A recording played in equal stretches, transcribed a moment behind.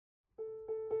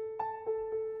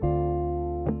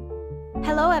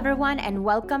Hello, everyone, and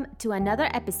welcome to another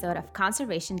episode of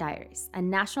Conservation Diaries, a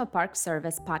National Park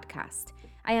Service podcast.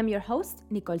 I am your host,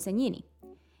 Nicole Segnini.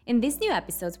 In these new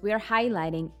episodes, we are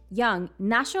highlighting young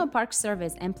National Park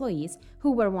Service employees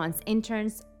who were once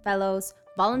interns, fellows,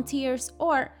 volunteers,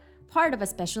 or part of a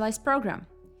specialized program.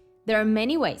 There are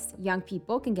many ways young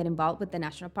people can get involved with the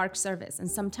National Park Service,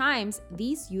 and sometimes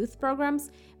these youth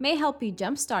programs may help you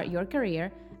jumpstart your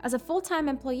career as a full-time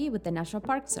employee with the National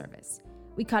Park Service.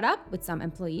 We caught up with some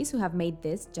employees who have made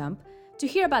this jump to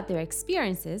hear about their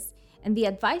experiences and the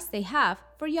advice they have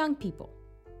for young people.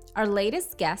 Our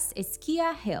latest guest is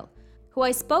Kia Hill, who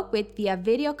I spoke with via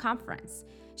video conference.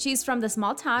 She's from the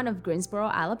small town of Greensboro,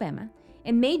 Alabama,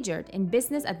 and majored in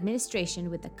business administration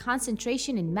with a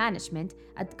concentration in management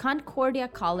at Concordia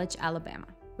College, Alabama.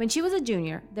 When she was a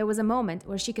junior, there was a moment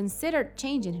where she considered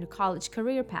changing her college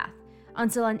career path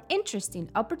until an interesting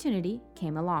opportunity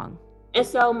came along. And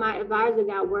so my advisor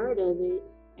got word of it,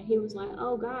 and he was like,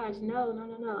 oh gosh, no.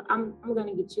 I'm going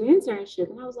to get you an internship.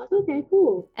 And I was like, okay,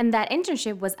 cool. And that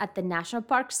internship was at the National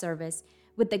Park Service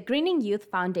with the Greening Youth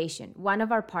Foundation, one of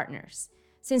our partners.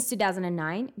 Since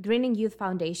 2009, Greening Youth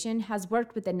Foundation has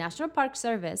worked with the National Park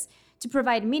Service to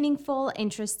provide meaningful,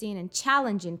 interesting, and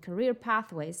challenging career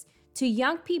pathways to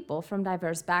young people from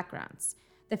diverse backgrounds.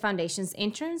 The foundation's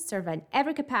interns serve in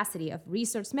every capacity of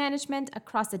resource management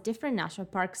across the different national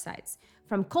park sites,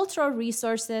 from cultural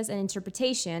resources and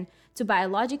interpretation to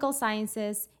biological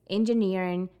sciences,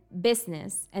 engineering,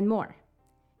 business, and more.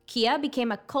 Kia became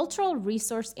a cultural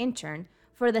resource intern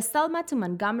for the Selma to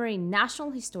Montgomery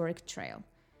National Historic Trail.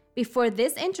 Before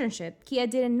this internship, Kia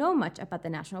didn't know much about the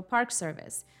National Park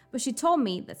Service, but she told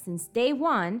me that since day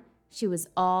one, she was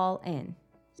all in.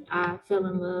 I fell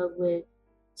in love with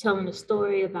telling a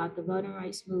story about the voting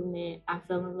rights movement. I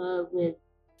fell in love with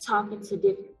talking to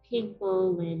different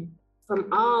people and from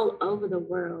all over the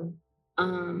world.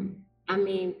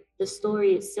 The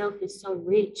story itself is so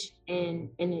rich and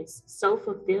it's so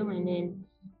fulfilling, and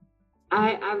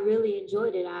I really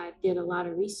enjoyed it. I did a lot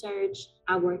of research.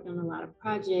 I worked on a lot of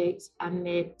projects. I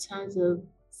met tons of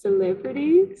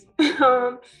celebrities.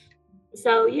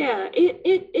 So yeah,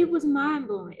 it was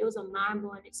mind-blowing. It was a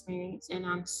mind-blowing experience, and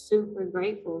I'm super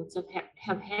grateful to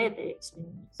have had that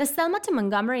experience. The Selma to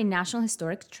Montgomery National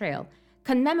Historic Trail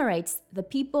commemorates the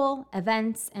people,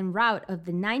 events, and route of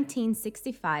the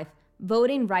 1965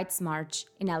 Voting Rights March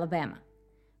in Alabama.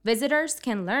 Visitors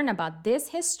can learn about this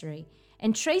history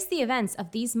and trace the events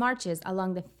of these marches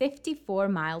along the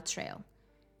 54-mile trail.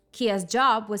 Kia's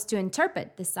job was to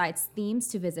interpret the site's themes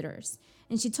to visitors,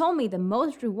 and she told me the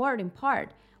most rewarding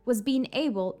part was being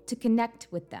able to connect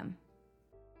with them.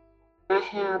 I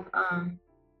have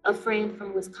a friend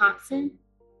from Wisconsin.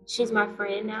 She's my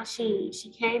friend now. She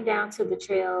came down to the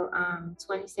trail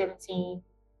 2017,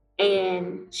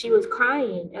 and she was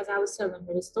crying as I was telling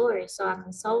her the story. So I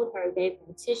consoled her, gave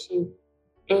her a tissue,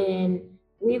 and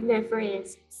we've been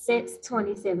friends since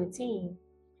 2017.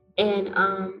 And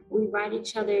we write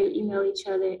each other, email each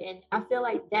other. And I feel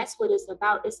like that's what it's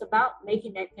about. It's about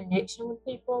making that connection with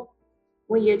people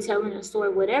when you're telling a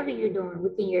story, whatever you're doing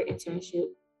within your internship.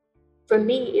 For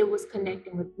me, it was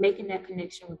making that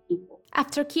connection with people.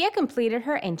 After Kia completed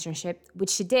her internship, which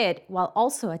she did while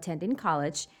also attending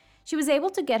college, she was able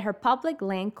to get her public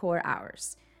land core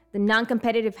hours. The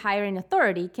non-competitive hiring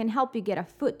authority can help you get a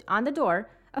foot on the door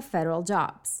of federal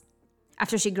jobs.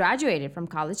 After she graduated from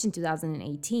college in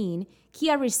 2018,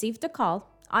 Kia received a call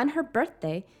on her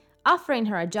birthday offering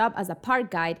her a job as a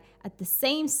park guide at the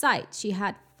same site she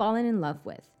had fallen in love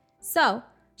with. So,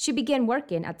 she began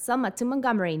working at Selma to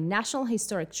Montgomery National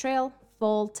Historic Trail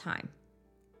full-time.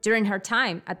 During her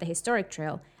time at the Historic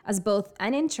Trail, as both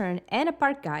an intern and a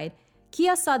park guide,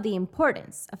 Kia saw the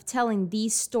importance of telling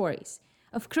these stories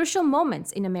of crucial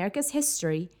moments in America's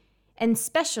history, and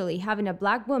especially having a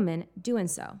Black woman doing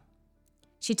so.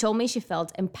 She told me she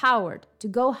felt empowered to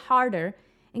go harder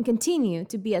and continue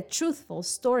to be a truthful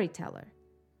storyteller.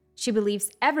 She believes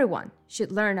everyone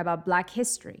should learn about Black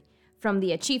history, from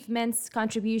the achievements,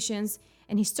 contributions,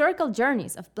 and historical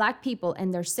journeys of Black people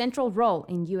and their central role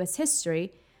in U.S.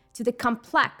 history, to the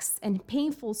complex and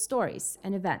painful stories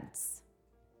and events.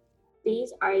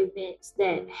 These are events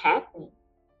that happen.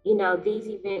 These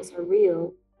events are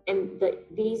real, and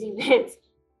these events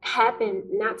happened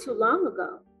not too long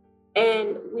ago.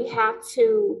 And we have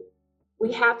to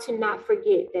not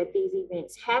forget that these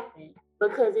events happen,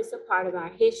 because it's a part of our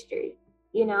history,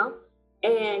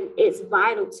 and it's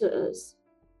vital to us.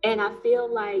 And I feel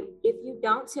like if you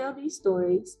don't tell these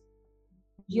stories,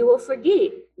 you will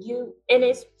forget. And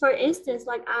it's, for instance,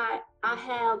 like I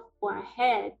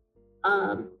had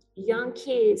young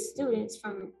kids, students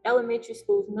from elementary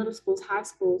schools, middle schools, high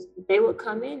schools, they would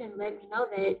come in and let me know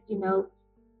that,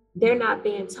 they're not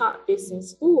being taught this in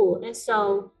school. And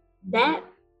so that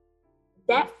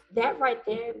that right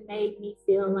there made me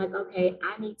feel like, okay,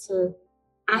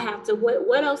 I have to,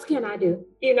 what else can I do?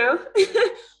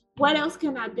 What else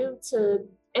can I do to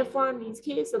inform these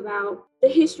kids about the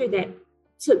history that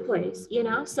took place?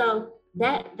 So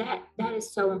that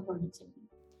is so important to me.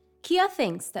 Kia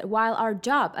thinks that while our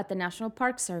job at the National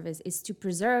Park Service is to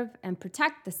preserve and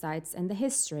protect the sites and the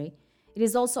history, it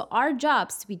is also our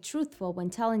jobs to be truthful when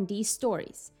telling these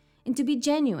stories and to be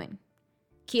genuine.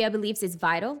 Kia believes it's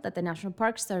vital that the National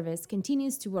Park Service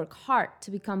continues to work hard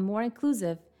to become more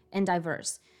inclusive and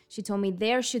diverse. She told me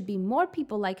there should be more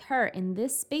people like her in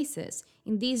these spaces,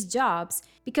 in these jobs,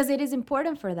 because it is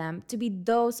important for them to be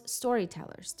those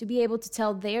storytellers, to be able to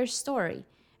tell their story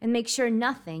and make sure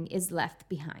nothing is left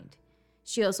behind.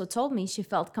 She also told me she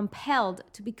felt compelled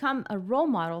to become a role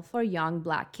model for young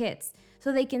Black kids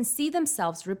so they can see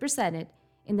themselves represented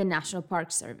in the National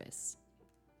Park Service.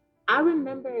 I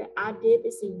remember I did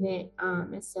this event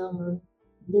in Selma,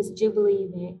 this Jubilee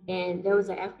event, and there was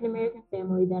an African American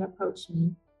family that approached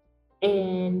me,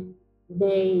 and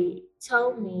they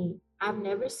told me, I've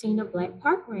never seen a Black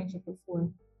park ranger before,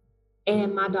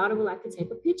 and my daughter would like to take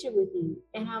a picture with you.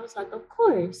 And I was like, of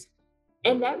course.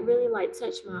 And that really like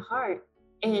touched my heart.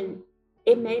 And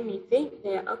it made me think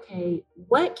that, okay,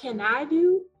 what can I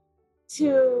do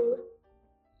to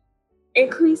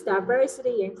increase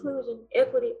diversity, inclusion,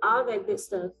 equity, all that good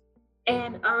stuff?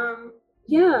 And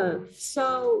yeah,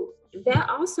 so that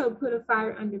also put a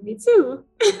fire under me too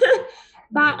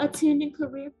by attending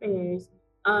career fairs,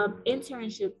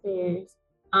 internship fairs,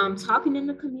 talking in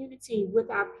the community with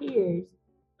our peers,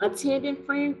 attending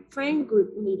friend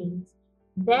group meetings.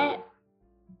 That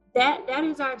that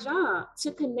is our job,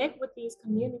 to connect with these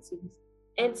communities,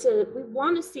 and we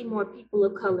want to see more people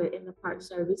of color in the park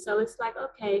service. So it's like,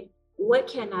 okay, what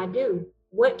can I do?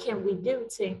 What can we do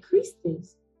to increase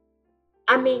this?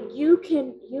 I mean, you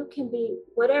can be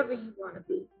whatever you want to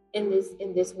be in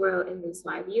this world, in this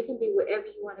life. You can be wherever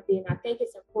you want to be. And I think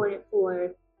it's important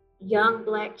for young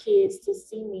Black kids to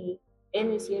see me in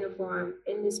this uniform,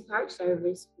 in this park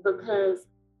service, because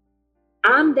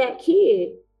I'm that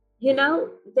kid.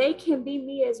 They can be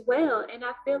me as well. And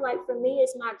I feel like for me,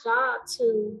 it's my job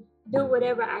to do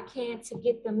whatever I can to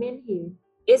get them in here.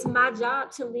 It's my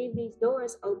job to leave these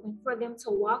doors open for them to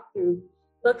walk through,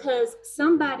 because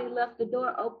somebody left the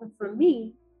door open for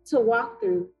me to walk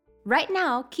through. Right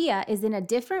now, Kia is in a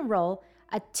different role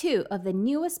at two of the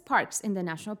newest parks in the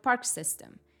National Park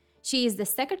System. She is the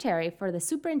secretary for the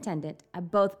superintendent at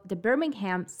both the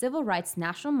Birmingham Civil Rights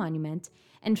National Monument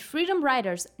and Freedom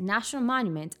Riders National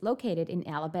Monument located in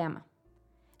Alabama.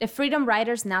 The Freedom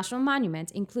Riders National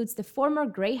Monument includes the former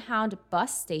Greyhound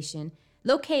bus station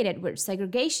located where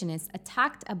segregationists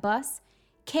attacked a bus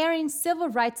carrying civil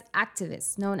rights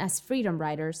activists known as Freedom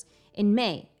Riders in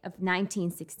May of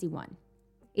 1961.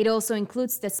 It also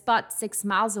includes the spot 6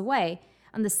 miles away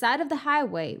on the side of the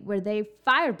highway where they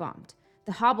firebombed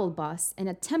the Hobble bus and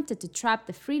attempted to trap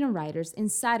the Freedom Riders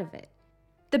inside of it.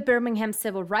 The Birmingham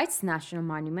Civil Rights National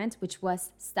Monument, which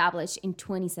was established in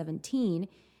 2017,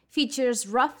 features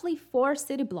roughly 4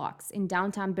 city blocks in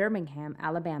downtown Birmingham,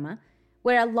 Alabama,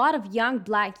 where a lot of young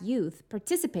Black youth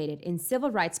participated in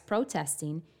civil rights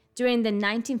protesting during the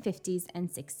 1950s and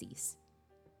 60s.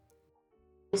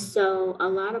 So a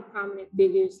lot of prominent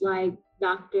figures like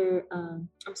Reverend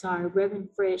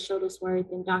Fred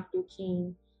Shuttlesworth and Dr.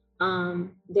 King,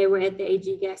 they were at the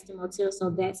A.G. Gaston Motel, so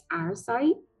that's our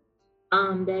site.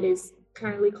 That is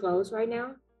currently closed right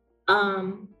now.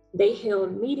 They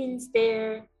held meetings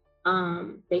there.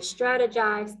 They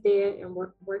strategized there and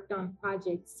worked on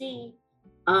Project C.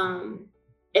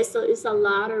 It's a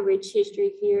lot of rich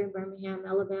history here in Birmingham,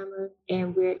 Alabama,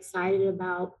 and we're excited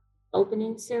about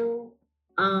opening soon.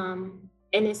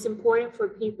 And it's important for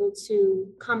people to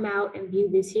come out and view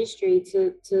this history,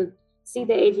 to see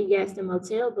the A.G. Gaston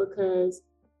Motel, because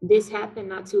this happened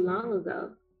not too long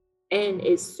ago. And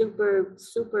it's super,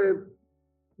 super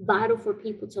vital for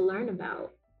people to learn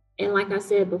about. And like I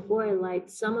said before, like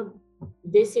some of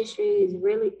this history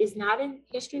is not in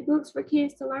history books for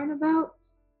kids to learn about.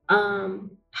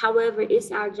 However,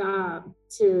 it's our job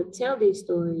to tell these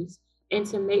stories and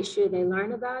to make sure they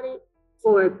learn about it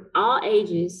for all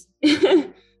ages,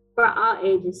 for all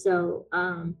ages. So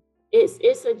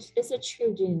it's a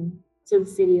true gem to the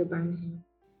city of Birmingham.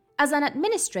 As an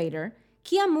administrator,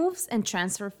 Kia moves and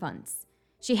transfers funds.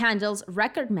 She handles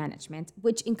record management,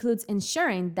 which includes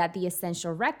ensuring that the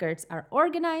essential records are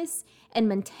organized and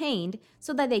maintained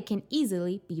so that they can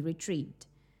easily be retrieved.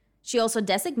 She also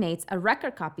designates a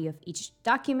record copy of each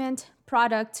document,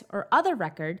 product, or other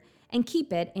record and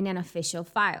keep it in an official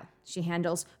file. She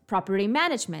handles property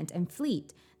management and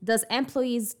fleet, does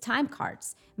employees' time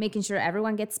cards, making sure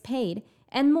everyone gets paid,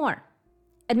 and more.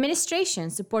 Administration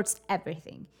supports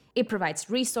everything. It provides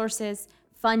resources,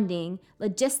 funding,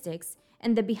 logistics,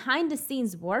 and the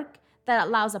behind-the-scenes work that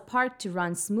allows a park to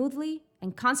run smoothly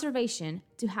and conservation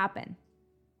to happen.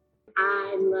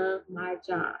 I love my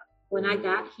job. When I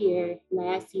got here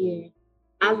last year,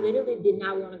 I literally did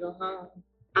not want to go home.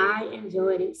 I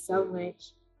enjoyed it so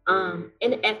much.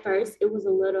 And at first, it was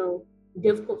a little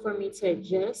difficult for me to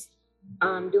adjust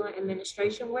doing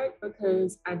administration work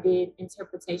because I did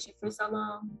interpretation for so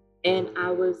long. And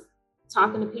I was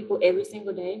talking to people every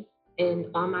single day and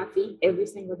on my feet every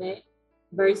single day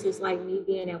versus like me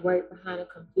being at work behind a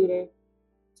computer.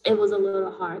 It was a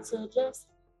little hard to adjust,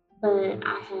 but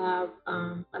I have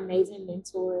amazing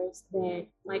mentors that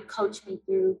like coach me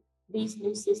through these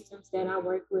new systems that I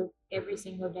work with every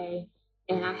single day.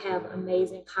 And I have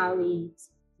amazing colleagues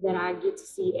that I get to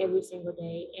see every single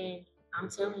day. And I'm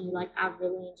telling you, like, I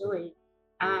really enjoy it.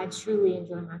 I truly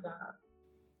enjoy my job.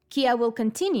 Kia will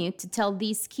continue to tell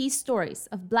these key stories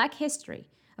of Black history,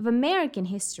 of American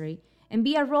history, and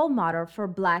be a role model for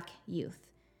Black youth.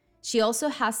 She also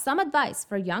has some advice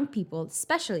for young people,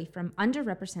 especially from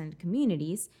underrepresented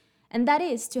communities, and that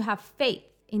is to have faith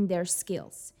in their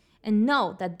skills and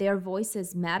know that their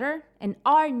voices matter and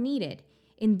are needed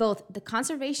in both the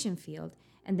conservation field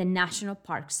and the National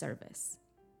Park Service.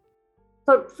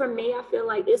 For me, I feel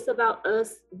like it's about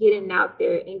us getting out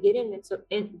there and getting into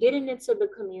the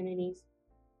communities,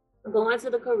 going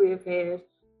to the career fairs,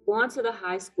 going to the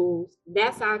high schools.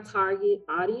 That's our target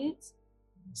audience.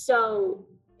 So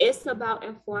it's about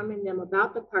informing them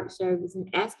about the Park Service and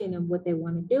asking them what they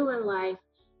want to do in life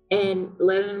and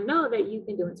letting them know that you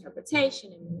can do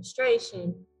interpretation,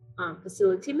 administration,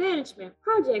 facility management,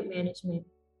 project management.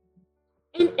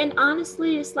 And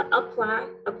honestly, it's like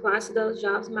apply to those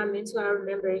jobs. My mentor, I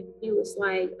remember, he was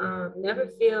like, never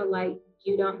feel like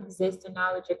you don't possess the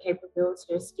knowledge or capability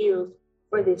or skills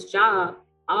for this job.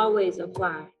 Always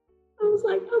apply. I was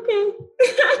like, okay,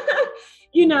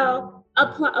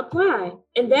 apply.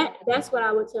 And that's what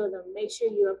I would tell them. Make sure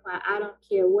you apply. I don't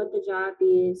care what the job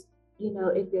is.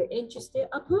 If you're interested,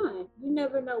 apply. You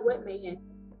never know what may happen.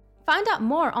 Find out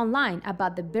more online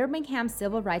about the Birmingham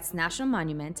Civil Rights National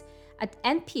Monument at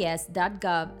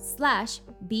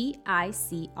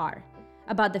nps.gov/BICR,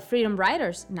 about the Freedom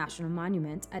Riders National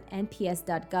Monument at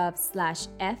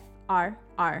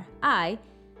nps.gov/FRRI,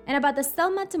 and about the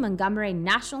Selma to Montgomery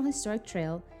National Historic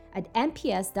Trail at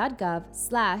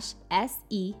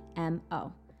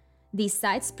nps.gov/SEMO. These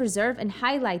sites preserve and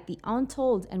highlight the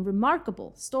untold and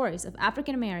remarkable stories of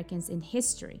African Americans in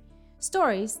history,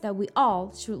 stories that we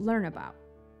all should learn about.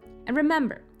 And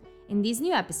remember, in these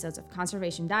new episodes of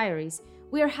Conservation Diaries,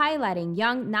 we are highlighting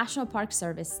young National Park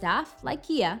Service staff like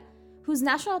Kia, whose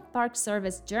National Park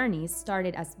Service journeys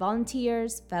started as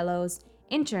volunteers, fellows,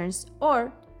 interns,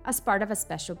 or as part of a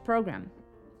special program.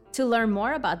 To learn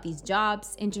more about these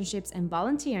jobs, internships, and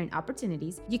volunteering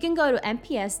opportunities, you can go to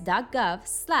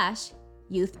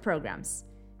nps.gov/youth programs.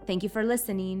 Thank you for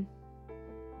listening.